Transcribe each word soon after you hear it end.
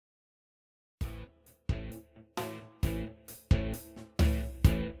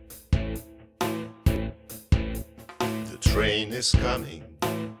train is coming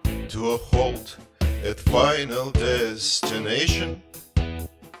to a halt at final destination.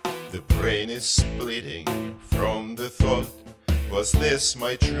 The brain is splitting from the thought, was this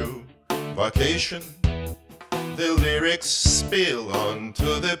my true vocation? The lyrics spill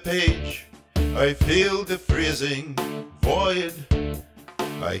onto the page, I feel the freezing void.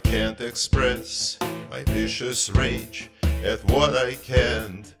 I can't express my vicious rage at what I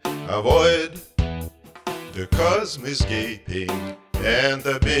can't avoid. The cosmos is gaping and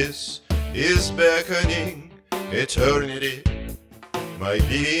the abyss is beckoning eternity. My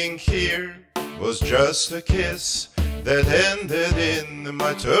being here was just a kiss that ended in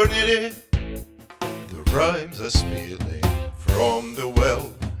maternity. The rhymes are spilling from the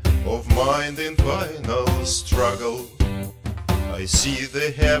well of mind in final struggle. I see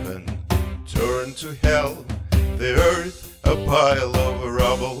the heaven turn to hell, the earth a pile of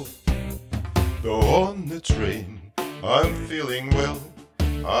rubble. Though on the train I'm feeling well,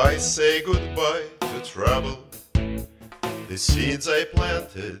 I say goodbye to trouble. The seeds I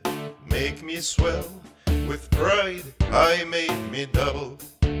planted make me swell, with pride I made me double.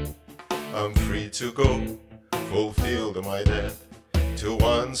 I'm free to go, fulfilled my debt to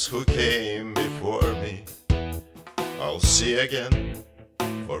ones who came before me. I'll see again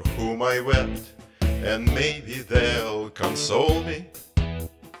for whom I wept, and maybe they'll console me.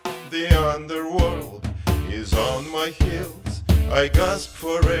 The underworld is on my heels, I gasp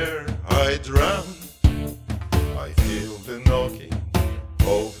for air, I drown. I feel the knocking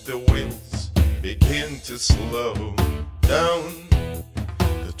of the wheels begin to slow down.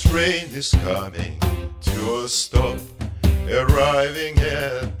 The train is coming to a stop, arriving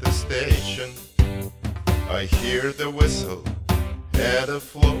at the station. I hear the whistle and a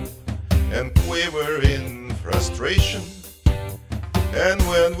flop and quiver in frustration. And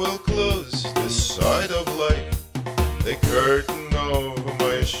when we'll close this side of life, the curtain of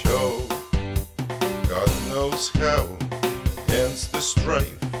my show, God knows how ends the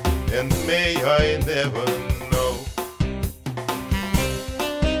strife, and may I never